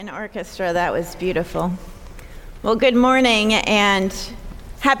An orchestra, that was beautiful. Well, good morning and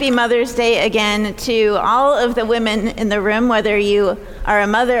happy Mother's Day again to all of the women in the room. Whether you are a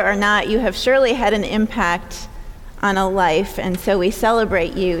mother or not, you have surely had an impact on a life, and so we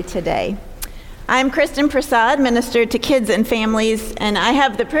celebrate you today. I'm Kristin Prasad, minister to kids and families, and I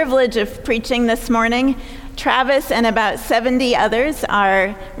have the privilege of preaching this morning. Travis and about 70 others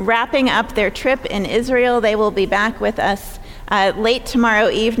are wrapping up their trip in Israel. They will be back with us late tomorrow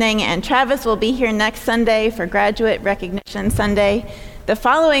evening, and Travis will be here next Sunday for Graduate Recognition Sunday. The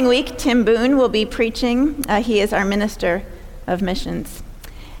following week, Tim Boone will be preaching. He is our Minister of Missions.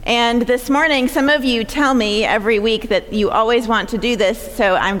 And this morning, some of you tell me every week that you always want to do this,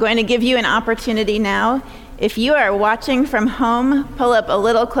 so I'm going to give you an opportunity now. If you are watching from home, pull up a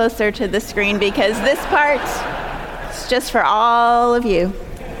little closer to the screen because this part is just for all of you.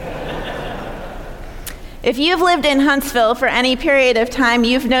 If you've lived in Huntsville for any period of time,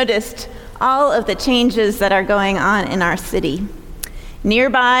 you've noticed all of the changes that are going on in our city.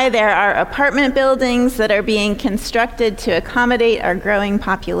 Nearby, there are apartment buildings that are being constructed to accommodate our growing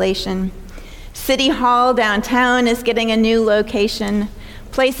population. City Hall downtown is getting a new location.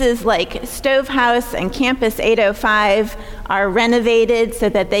 Places like Stovehouse and Campus 805 are renovated so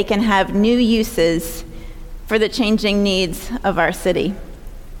that they can have new uses for the changing needs of our city.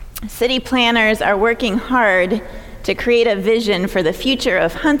 City planners are working hard to create a vision for the future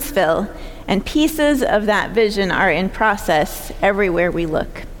of Huntsville, and pieces of that vision are in process everywhere we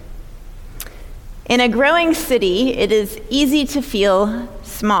look. In a growing city, it is easy to feel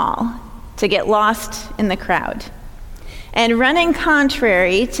small, to get lost in the crowd. And running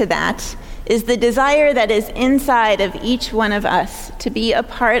contrary to that is the desire that is inside of each one of us to be a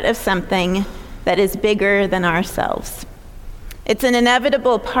part of something that is bigger than ourselves. It's an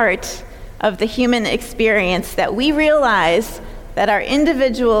inevitable part of the human experience that we realize that our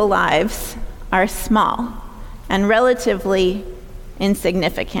individual lives are small and relatively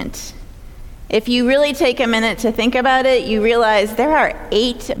insignificant. If you really take a minute to think about it, you realize there are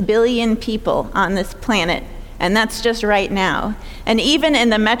 8 billion people on this planet, and that's just right now. And even in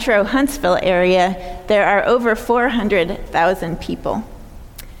the metro Huntsville area, there are over 400,000 people.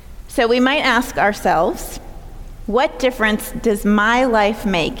 So we might ask ourselves, what difference does my life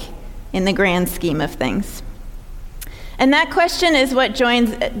make in the grand scheme of things? And that question is what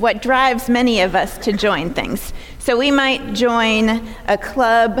drives many of us to join things. So we might join a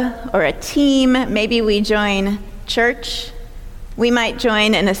club or a team. Maybe we join church. We might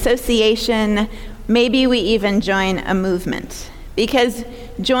join an association. Maybe we even join a movement. Because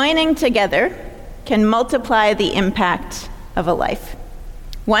joining together can multiply the impact of a life.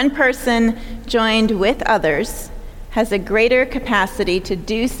 One person joined with others has a greater capacity to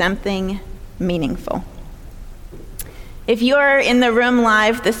do something meaningful. If you're in the room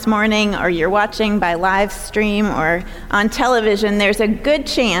live this morning, or you're watching by live stream or on television, there's a good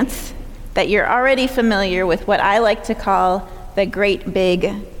chance that you're already familiar with what I like to call the great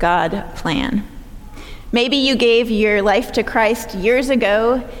big God plan. Maybe you gave your life to Christ years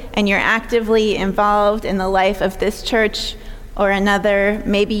ago and you're actively involved in the life of this church or another.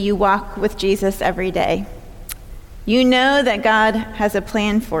 Maybe you walk with Jesus every day. You know that God has a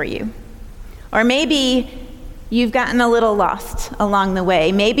plan for you. Or maybe you've gotten a little lost along the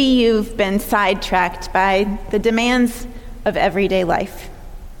way. Maybe you've been sidetracked by the demands of everyday life.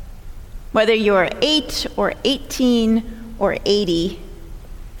 Whether you're 8 or 18 or 80,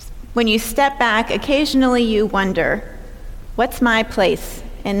 when you step back, occasionally you wonder, what's my place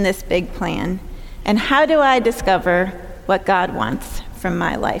in this big plan? And how do I discover what God wants from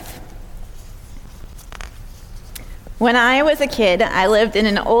my life? When I was a kid, I lived in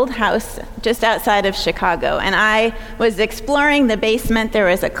an old house just outside of Chicago, and I was exploring the basement. There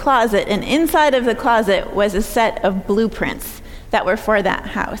was a closet, and inside of the closet was a set of blueprints that were for that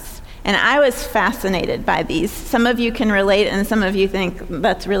house. And I was fascinated by these. Some of you can relate, and some of you think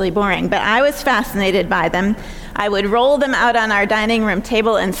that's really boring, but I was fascinated by them. I would roll them out on our dining room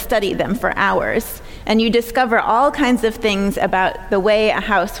table and study them for hours. And you discover all kinds of things about the way a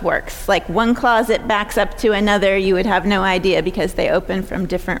house works. Like one closet backs up to another, you would have no idea because they open from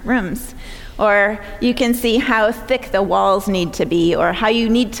different rooms. Or you can see how thick the walls need to be, or how you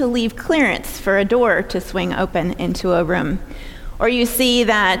need to leave clearance for a door to swing open into a room. Or you see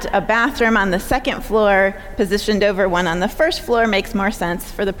that a bathroom on the second floor positioned over one on the first floor makes more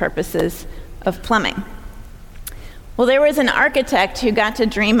sense for the purposes of plumbing. Well, there was an architect who got to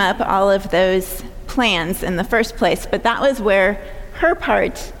dream up all of those plans in the first place, but that was where her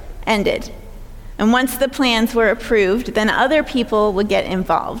part ended. And once the plans were approved, then other people would get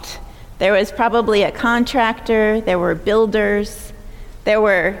involved. There was probably a contractor, there were builders, There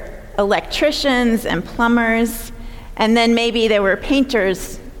were electricians and plumbers, and then maybe there were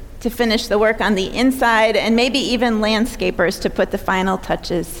painters to finish the work on the inside, and maybe even landscapers to put the final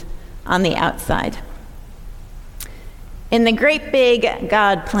touches on the outside. In the great big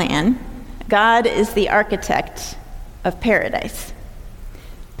God plan, God is the architect of paradise.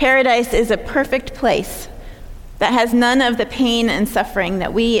 Paradise is a perfect place that has none of the pain and suffering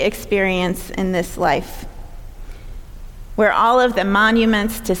that we experience in this life, where all of the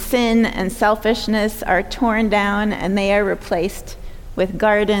monuments to sin and selfishness are torn down and they are replaced with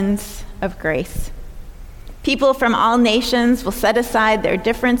gardens of grace. People from all nations will set aside their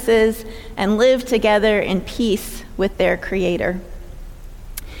differences and live together in peace with their Creator.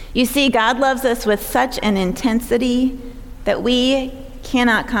 You see, God loves us with such an intensity that we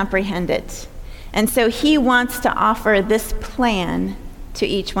cannot comprehend it. And so he wants to offer this plan to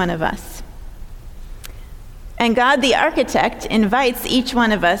each one of us. And God, the architect, invites each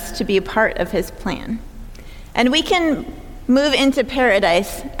one of us to be a part of his plan. And we can move into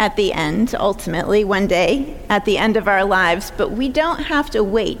paradise at the end, ultimately, one day, at the end of our lives, but we don't have to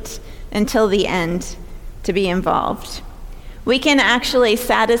wait until the end to be involved. We can actually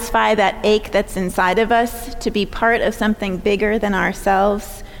satisfy that ache that's inside of us to be part of something bigger than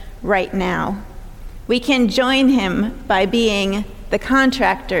ourselves right now. We can join him by being the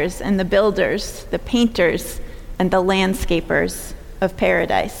contractors and the builders, the painters and the landscapers of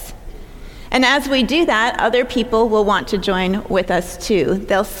paradise. And as we do that, other people will want to join with us too.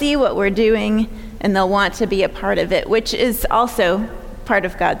 They'll see what we're doing and they'll want to be a part of it, which is also part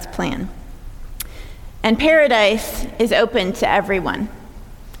of God's plan. And paradise is open to everyone.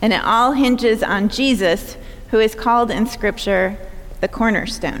 And it all hinges on Jesus, who is called in Scripture the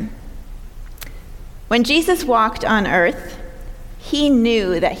cornerstone. When Jesus walked on earth, he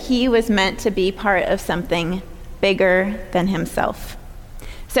knew that he was meant to be part of something bigger than himself.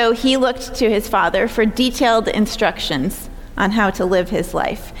 So he looked to his Father for detailed instructions on how to live his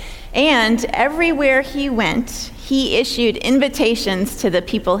life. And everywhere he went, he issued invitations to the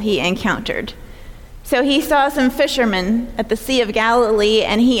people he encountered. So he saw some fishermen at the Sea of Galilee,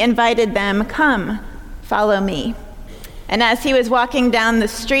 and he invited them, "Come, follow me." And as he was walking down the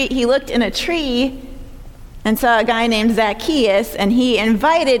street, he looked in a tree and saw a guy named Zacchaeus, and he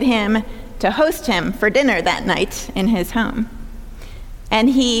invited him to host him for dinner that night in his home. And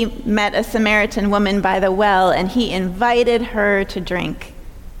he met a Samaritan woman by the well, and he invited her to drink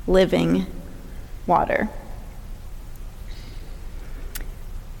living water.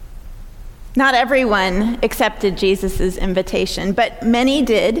 Not everyone accepted Jesus' invitation, but many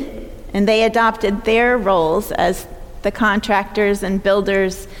did, and they adopted their roles as the contractors and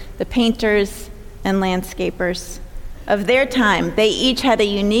builders, the painters and landscapers of their time. They each had a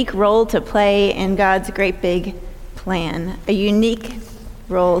unique role to play in God's great big plan, a unique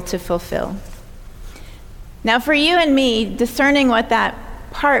role to fulfill. Now, for you and me, discerning what that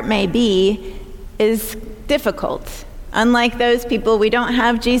part may be is difficult. Unlike those people, we don't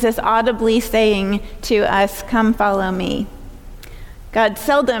have Jesus audibly saying to us, "Come follow me." God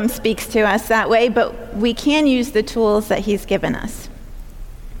seldom speaks to us that way, but we can use the tools that he's given us.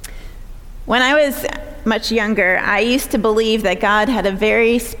 When I was much younger, I used to believe that God had a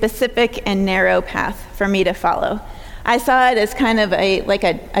very specific and narrow path for me to follow. I saw it as kind of a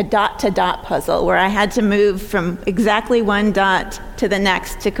dot-to-dot puzzle where I had to move from exactly one dot to the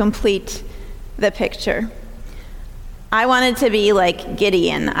next to complete the picture. I wanted to be like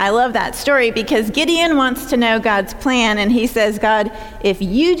Gideon. I love that story because Gideon wants to know God's plan, and he says, "God, if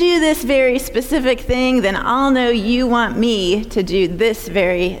you do this very specific thing, then I'll know you want me to do this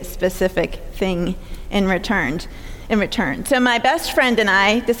very specific thing in return. So my best friend and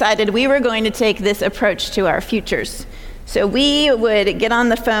I decided we were going to take this approach to our futures. So we would get on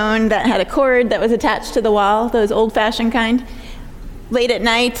the phone that had a cord that was attached to the wall, those old-fashioned kind, late at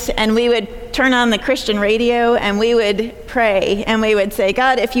night, and we would turn on the Christian radio and we would pray and we would say,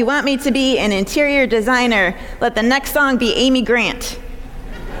 "God, if you want me to be an interior designer, let the next song be Amy Grant."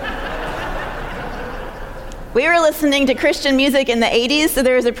 We were listening to Christian music in the 80s, so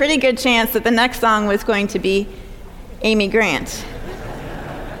there was a pretty good chance that the next song was going to be Amy Grant.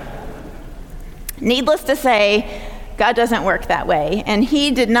 Needless to say, God doesn't work that way, and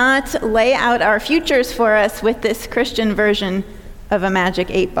he did not lay out our futures for us with this Christian version of a magic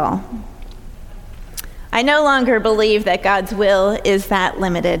 8-ball. I no longer believe that God's will is that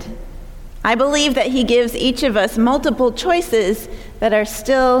limited. I believe that he gives each of us multiple choices that are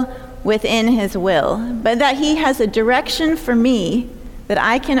still within his will, but that he has a direction for me that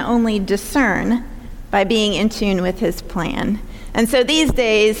I can only discern by being in tune with his plan. And so these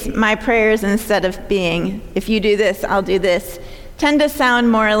days, my prayers, instead of being, "If you do this, I'll do this," tend to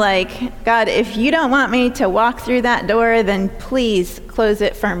sound more like, God, if you don't want me to walk through that door, then please close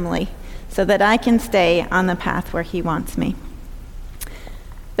it firmly so that I can stay on the path where he wants me.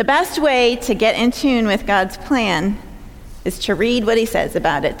 The best way to get in tune with God's plan is to read what he says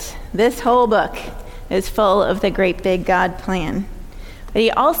about it. This whole book is full of the great big God plan. But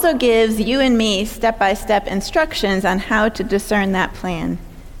he also gives you and me step-by-step instructions on how to discern that plan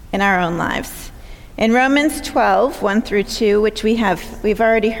in our own lives. In Romans 12, 1 through 2, which we've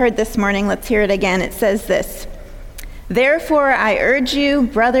already heard this morning, let's hear it again. It says this: "Therefore I urge you,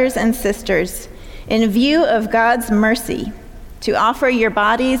 brothers and sisters, in view of God's mercy, to offer your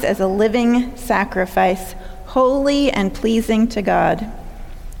bodies as a living sacrifice, holy and pleasing to God.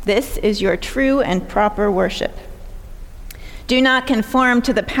 This is your true and proper worship. Do not conform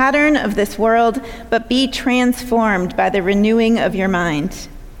to the pattern of this world, but be transformed by the renewing of your mind.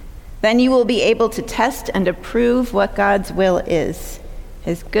 Then you will be able to test and approve what God's will is,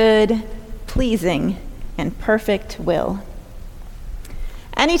 his good, pleasing, and perfect will."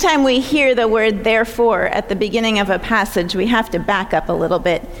 Anytime we hear the word therefore at the beginning of a passage, we have to back up a little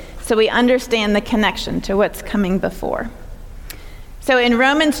bit so we understand the connection to what's coming before. So in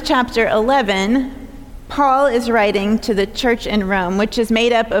Romans chapter 11, Paul is writing to the church in Rome, which is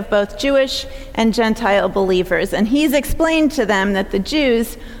made up of both Jewish and Gentile believers. And he's explained to them that the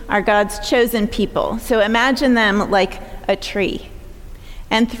Jews are God's chosen people. So imagine them like a tree.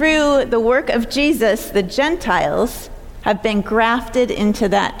 And through the work of Jesus, the Gentiles have been grafted into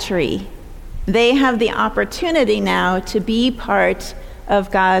that tree. They have the opportunity now to be part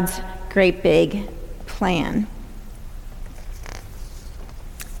of God's great big plan.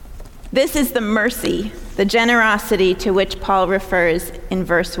 This is the mercy, the generosity to which Paul refers in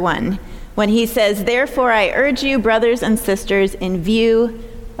verse 1, when he says, "Therefore I urge you, brothers and sisters, in view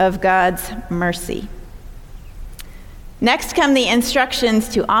of God's mercy." Next come the instructions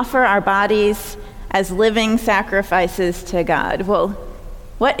to offer our bodies as living sacrifices to God. Well,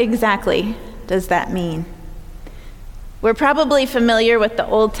 what exactly does that mean? We're probably familiar with the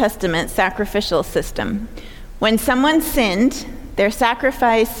Old Testament sacrificial system. When someone sinned, their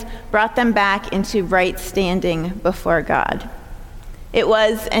sacrifice brought them back into right standing before God. It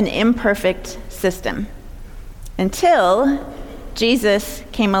was an imperfect system until Jesus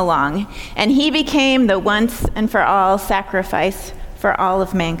came along, and he became the once and for all sacrifice for all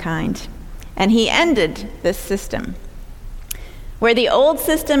of mankind. And he ended this system. Where the old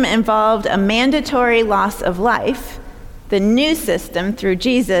system involved a mandatory loss of life, the new system through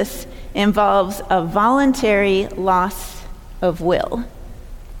Jesus involves a voluntary loss of will.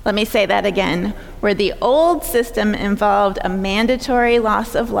 Let me say that again. Where the old system involved a mandatory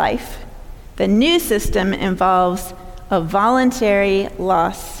loss of life, the new system involves a voluntary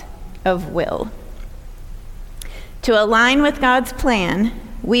loss of will. To align with God's plan,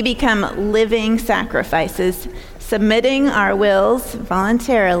 we become living sacrifices, submitting our wills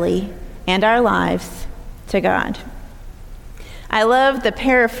voluntarily and our lives to God. I love the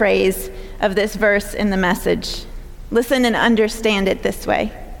paraphrase of this verse in the Message. Listen and understand it this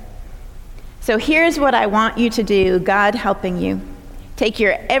way. "So here's what I want you to do, God helping you. Take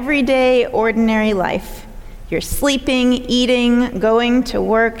your everyday, ordinary life, your sleeping, eating, going to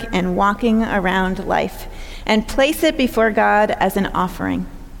work, and walking around life, and place it before God as an offering.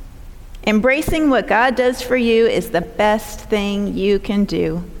 Embracing what God does for you is the best thing you can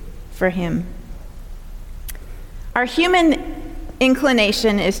do for him." Our human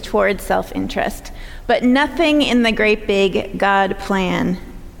inclination is toward self-interest, but nothing in the great big God plan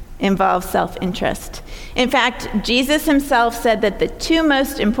involves self-interest. In fact, Jesus himself said that the two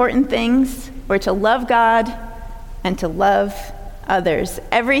most important things were to love God and to love others.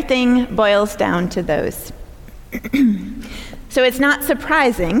 Everything boils down to those. So it's not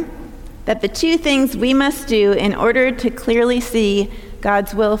surprising that the two things we must do in order to clearly see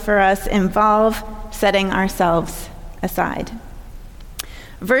God's will for us involve setting ourselves aside.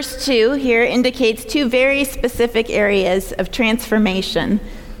 Verse 2 here indicates two very specific areas of transformation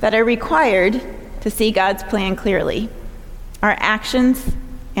that are required to see God's plan clearly: our actions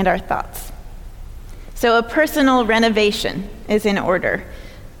and our thoughts. So a personal renovation is in order.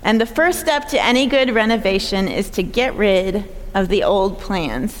 And the first step to any good renovation is to get rid of the old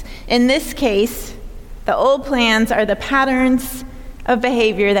plans. In this case, the old plans are the patterns of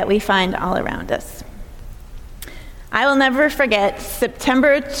behavior that we find all around us. I will never forget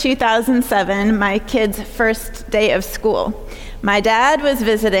September 2007, my kids' first day of school. My dad was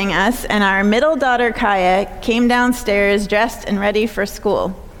visiting us, and our middle daughter, Kaya, came downstairs dressed and ready for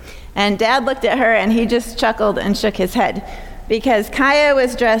school. And Dad looked at her, and he just chuckled and shook his head, because Kaya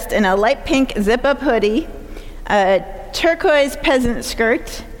was dressed in a light pink zip-up hoodie, a turquoise peasant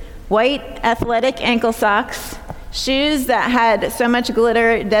skirt, white athletic ankle socks, shoes that had so much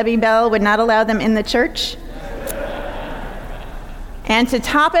glitter Debbie Bell would not allow them in the church. And to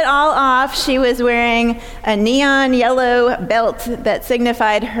top it all off, she was wearing a neon yellow belt that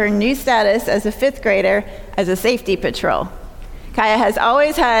signified her new status as a 5th grader as a safety patrol. Kaya has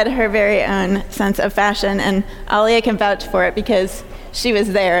always had her very own sense of fashion, and Alia can vouch for it because she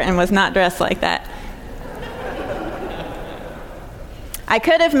was there and was not dressed like that. I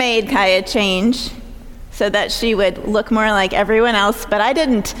could have made Kaya change so that she would look more like everyone else, but I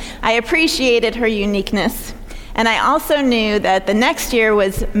didn't. I appreciated her uniqueness. And I also knew that the next year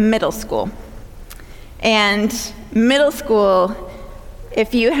was middle school. And middle school,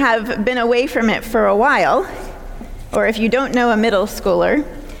 if you have been away from it for a while, or if you don't know a middle schooler,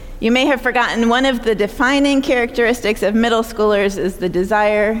 you may have forgotten one of the defining characteristics of middle schoolers is the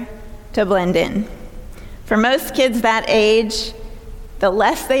desire to blend in. For most kids that age, the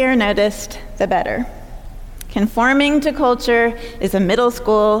less they are noticed, the better. Conforming to culture is a middle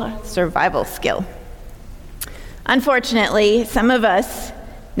school survival skill. Unfortunately, some of us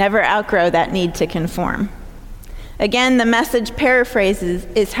never outgrow that need to conform. Again, the Message paraphrases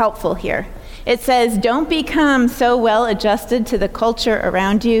is helpful here. It says, don't become so well adjusted to the culture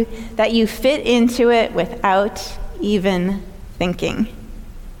around you that you fit into it without even thinking.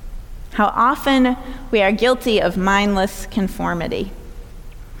 How often we are guilty of mindless conformity.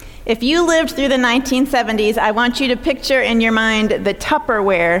 If you lived through the 1970s, I want you to picture in your mind the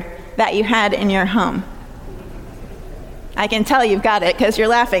Tupperware that you had in your home. I can tell you've got it because you're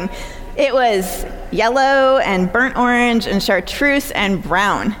laughing. It was yellow and burnt orange and chartreuse and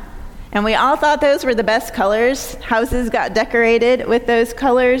brown. And we all thought those were the best colors. Houses got decorated with those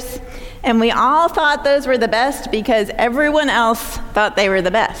colors. And we all thought those were the best because everyone else thought they were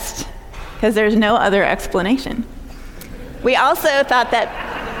the best, because there's no other explanation. We also thought that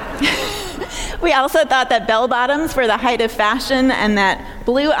bell bottoms were the height of fashion, and that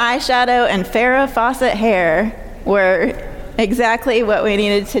blue eyeshadow and Farrah Fawcett hair were exactly what we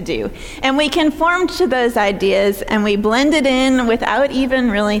needed to do. And we conformed to those ideas, and we blended in without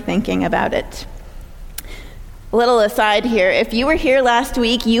even really thinking about it. A little aside here, if you were here last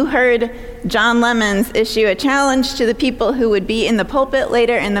week, you heard John Lemons issue a challenge to the people who would be in the pulpit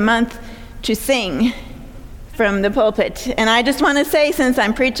later in the month to sing from the pulpit. And I just want to say, since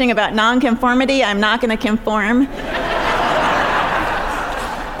I'm preaching about nonconformity, I'm not going to conform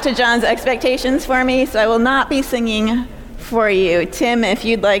to John's expectations for me, so I will not be singing for you. Tim, if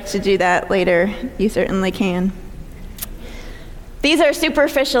you'd like to do that later, you certainly can. These are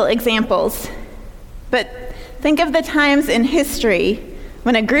superficial examples, but think of the times in history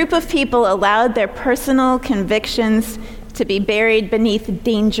when a group of people allowed their personal convictions to be buried beneath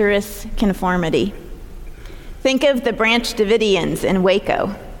dangerous conformity. Think of the Branch Davidians in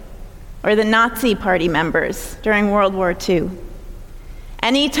Waco, or the Nazi Party members during World War II.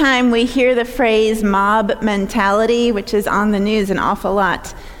 Anytime we hear the phrase mob mentality, which is on the news an awful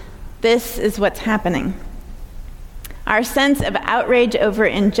lot, this is what's happening. Our sense of outrage over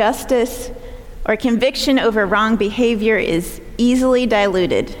injustice or conviction over wrong behavior is easily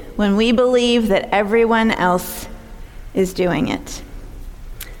diluted when we believe that everyone else is doing it.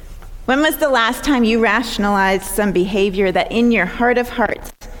 When was the last time you rationalized some behavior that in your heart of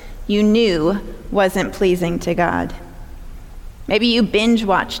hearts you knew wasn't pleasing to God? Maybe you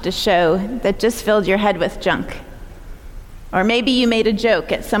binge-watched a show that just filled your head with junk. Or maybe you made a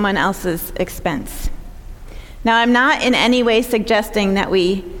joke at someone else's expense. Now, I'm not in any way suggesting that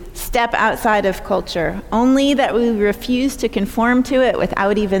we step outside of culture, only that we refuse to conform to it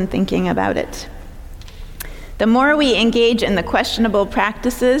without even thinking about it. The more we engage in the questionable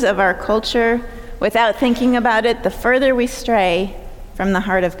practices of our culture without thinking about it, the further we stray from the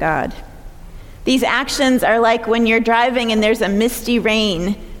heart of God. These actions are like when you're driving and there's a misty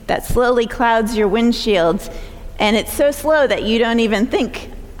rain that slowly clouds your windshield, and it's so slow that you don't even think,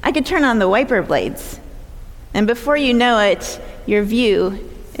 I could turn on the wiper blades. And before you know it, your view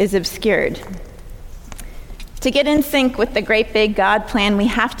is obscured. To get in sync with the great big God plan, we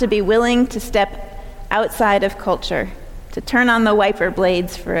have to be willing to step outside of culture, to turn on the wiper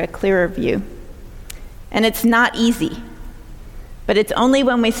blades for a clearer view. And it's not easy. But it's only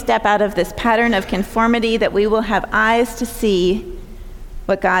when we step out of this pattern of conformity that we will have eyes to see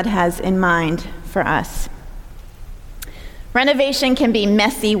what God has in mind for us. Renovation can be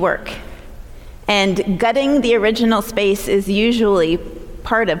messy work, and gutting the original space is usually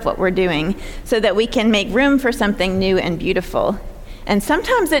part of what we're doing so that we can make room for something new and beautiful. And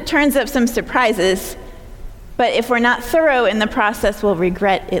sometimes it turns up some surprises, but if we're not thorough in the process, we'll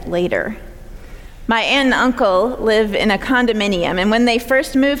regret it later. My aunt and uncle live in a condominium, and when they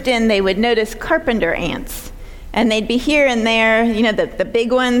first moved in, they would notice carpenter ants. And they'd be here and there, the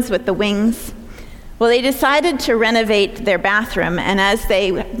big ones with the wings. Well, they decided to renovate their bathroom, and as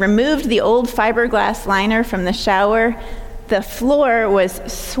they removed the old fiberglass liner from the shower, the floor was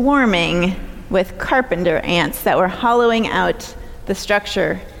swarming with carpenter ants that were hollowing out the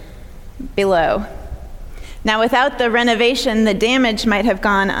structure below. Now, without the renovation, the damage might have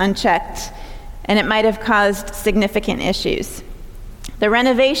gone unchecked, and it might have caused significant issues. The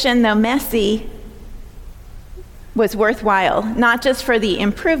renovation, though messy, was worthwhile, not just for the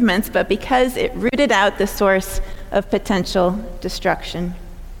improvements, but because it rooted out the source of potential destruction.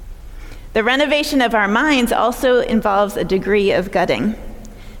 The renovation of our minds also involves a degree of gutting.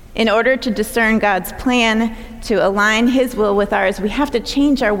 In order to discern God's plan to align His will with ours, we have to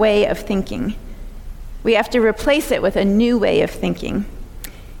change our way of thinking. We have to replace it with a new way of thinking.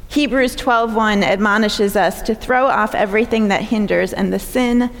 Hebrews 12:1 admonishes us to throw off everything that hinders and the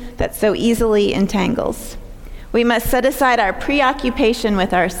sin that so easily entangles. We must set aside our preoccupation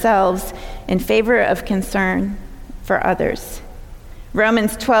with ourselves in favor of concern for others.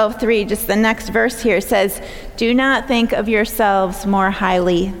 Romans 12:3, just the next verse here, says, "Do not think of yourselves more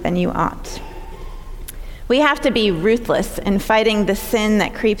highly than you ought." We have to be ruthless in fighting the sin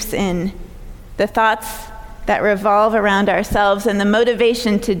that creeps in, the thoughts that revolve around ourselves, and the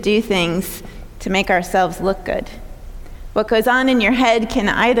motivation to do things to make ourselves look good. What goes on in your head can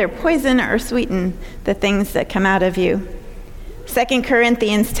either poison or sweeten the things that come out of you. 2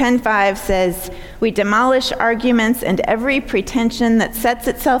 Corinthians 10:5 says, "We demolish arguments and every pretension that sets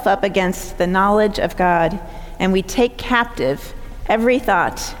itself up against the knowledge of God, and we take captive every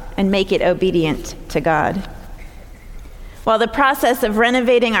thought and make it obedient to God." While the process of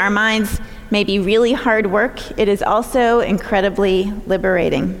renovating our minds may be really hard work, it is also incredibly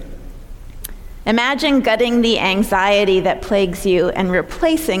liberating. Imagine gutting the anxiety that plagues you and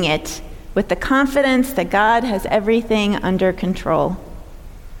replacing it with the confidence that God has everything under control.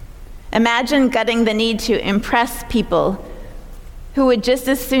 Imagine gutting the need to impress people who would just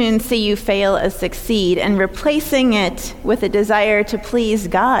as soon see you fail as succeed, and replacing it with a desire to please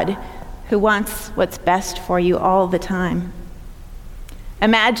God, who wants what's best for you all the time.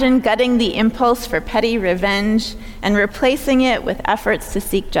 Imagine gutting the impulse for petty revenge and replacing it with efforts to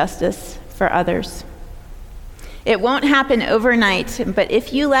seek justice for others. It won't happen overnight, but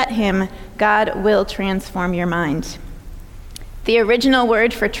if you let Him, God will transform your mind. The original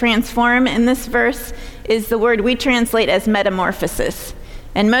word for transform in this verse is the word we translate as metamorphosis.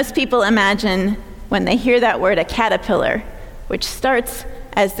 And most people imagine, when they hear that word, a caterpillar, which starts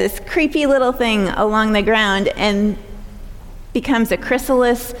as this creepy little thing along the ground and becomes a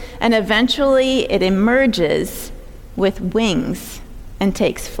chrysalis, and eventually it emerges with wings and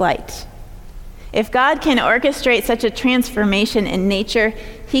takes flight. If God can orchestrate such a transformation in nature,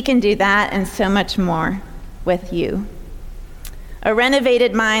 He can do that and so much more with you. A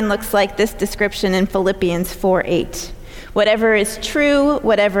renovated mind looks like this description in Philippians 4:8. Whatever is true,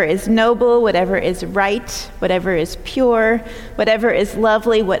 whatever is noble, whatever is right, whatever is pure, whatever is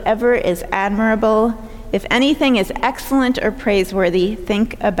lovely, whatever is admirable, if anything is excellent or praiseworthy,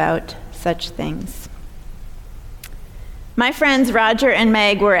 think about such things. My friends Roger and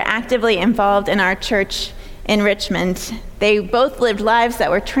Meg were actively involved in our church in Richmond. They both lived lives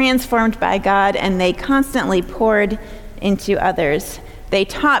that were transformed by God, and they constantly poured into others. They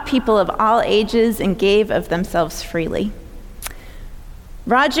taught people of all ages and gave of themselves freely.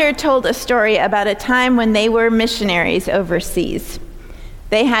 Roger told a story about a time when they were missionaries overseas.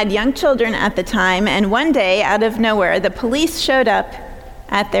 They had young children at the time, and one day, out of nowhere, the police showed up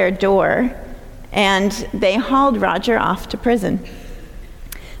at their door, and they hauled Roger off to prison.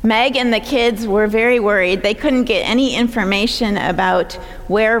 Meg and the kids were very worried. They couldn't get any information about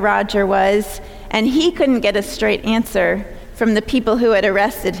where Roger was, and he couldn't get a straight answer from the people who had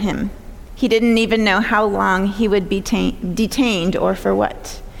arrested him. He didn't even know how long he would be detained or for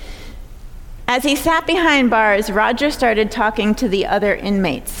what. As he sat behind bars, Roger started talking to the other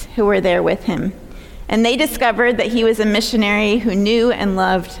inmates who were there with him, and they discovered that he was a missionary who knew and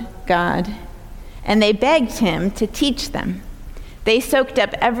loved God, and they begged him to teach them. They soaked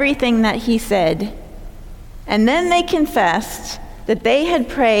up everything that he said, and then they confessed that they had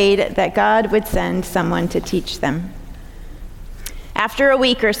prayed that God would send someone to teach them. After a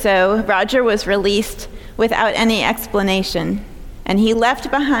week or so, Roger was released without any explanation, and he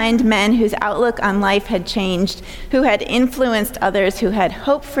left behind men whose outlook on life had changed, who had influenced others, who had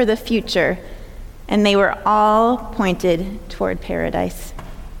hope for the future, and they were all pointed toward paradise.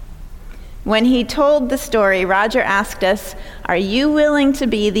 When he told the story, Roger asked us, "Are you willing to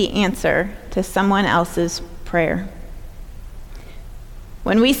be the answer to someone else's prayer.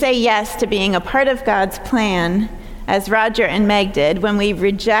 When we say yes to being a part of God's plan, as Roger and Meg did, when we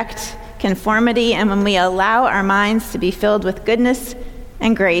reject conformity and when we allow our minds to be filled with goodness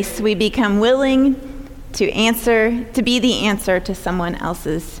and grace, we become willing to be the answer to someone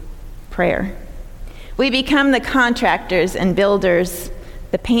else's prayer. We become the contractors and builders,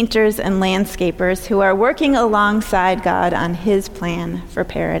 the painters and landscapers who are working alongside God on his plan for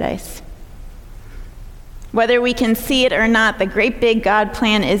paradise. Whether we can see it or not, the great big God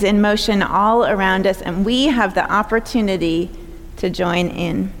plan is in motion all around us, and we have the opportunity to join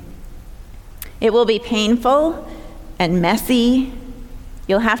in. It will be painful and messy.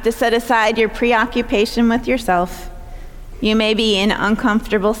 You'll have to set aside your preoccupation with yourself. You may be in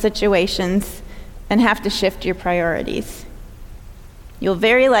uncomfortable situations and have to shift your priorities. You'll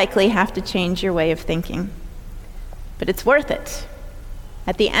very likely have to change your way of thinking. But it's worth it.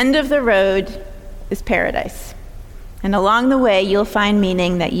 At the end of the road is paradise. And along the way, you'll find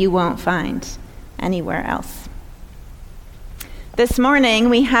meaning that you won't find anywhere else. This morning,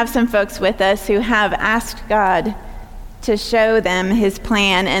 we have some folks with us who have asked God to show them his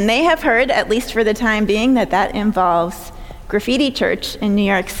plan, and they have heard, at least for the time being, that involves Graffiti Church in New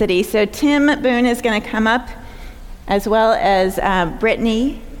York City. So Tim Boone is going to come up, as well as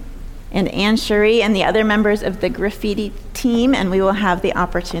Brittany and Anne Cherie and the other members of the graffiti team, and we will have the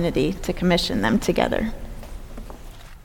opportunity to commission them together.